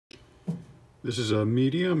This is a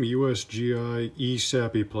medium USGI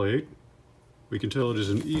SAPI plate. We can tell it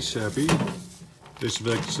is an SAPI. This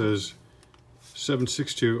spec says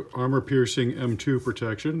 762 armor piercing M2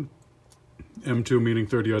 protection. M2 meaning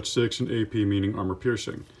 30-06 and AP meaning armor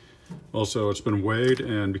piercing. Also, it's been weighed,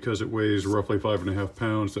 and because it weighs roughly 5.5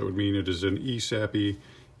 pounds, that would mean it is an SAPI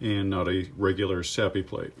and not a regular SAPI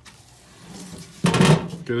plate.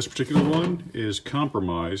 Okay, this particular one is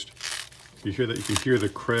compromised. You hear that? You can hear the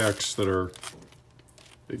cracks that are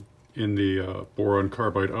in the boron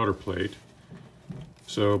carbide outer plate.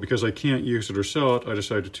 So because I can't use it or sell it, I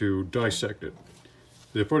decided to dissect it.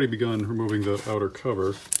 They've already begun removing the outer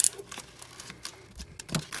cover.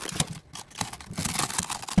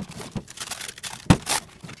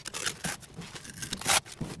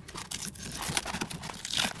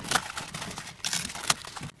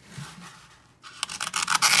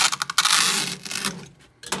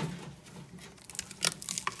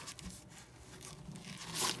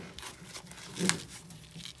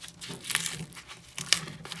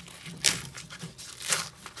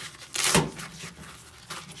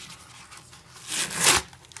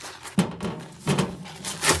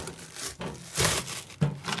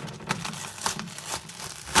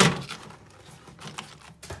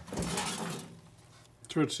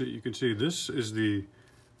 So let's see, you can see this is the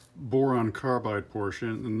boron carbide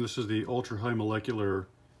portion, and this is the ultra-high molecular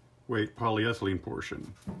weight polyethylene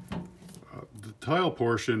portion. The tile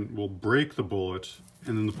portion will break the bullets,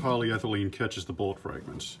 and then the polyethylene catches the bullet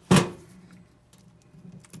fragments.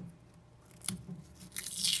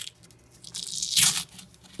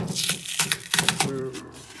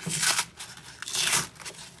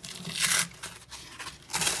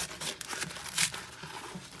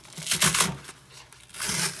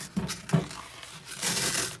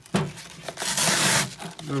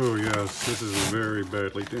 Oh yes, this is very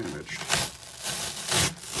badly damaged.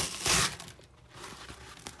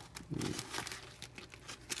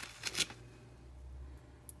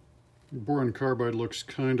 Boron carbide looks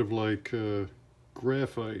kind of like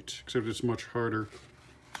graphite, except it's much harder.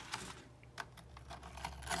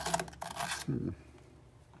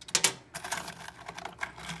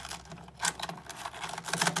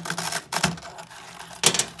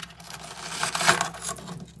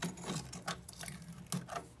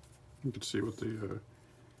 You can see what the,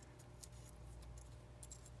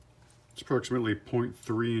 it's approximately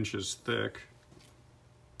 0.3 inches thick.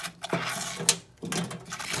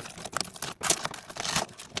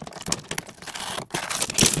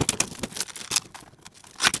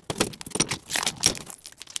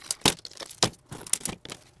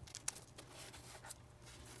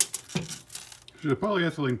 The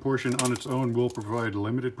polyethylene portion on its own will provide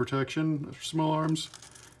limited protection for small arms.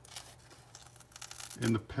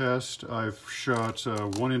 In the past, I've shot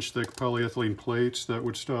 1-inch thick polyethylene plates that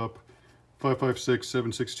would stop 5.56,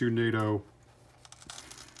 7.62 NATO,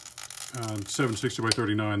 7.60 by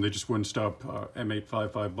 39. They just wouldn't stop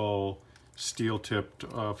M855 ball, steel-tipped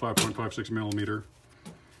 5.56 millimeter.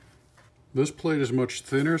 This plate is much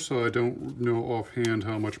thinner, so I don't know offhand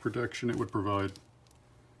how much protection it would provide.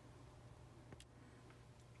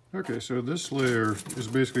 Okay, so this layer is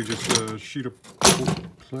basically just a sheet of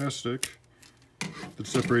plastic that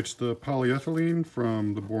separates the polyethylene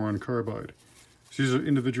from the boron carbide. So these are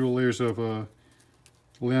individual layers of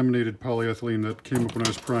laminated polyethylene that came up when I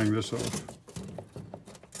was prying this off.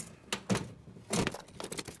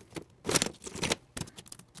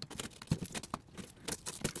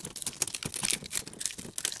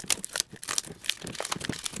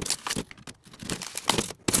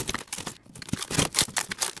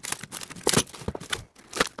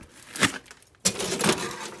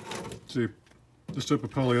 See, this type of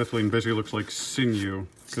polyethylene basically looks like sinew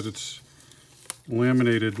because it's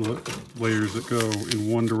laminated layers that go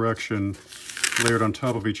in one direction, layered on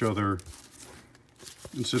top of each other,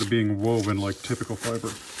 instead of being woven like typical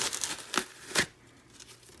fiber.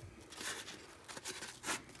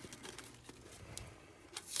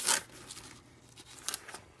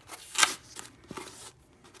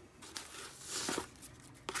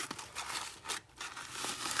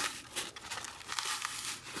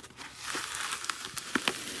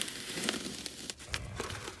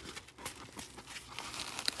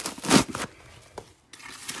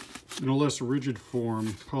 In a less rigid form,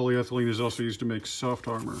 polyethylene is also used to make soft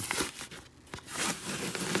armor.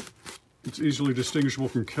 It's easily distinguishable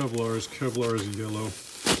from Kevlar, as Kevlar is yellow.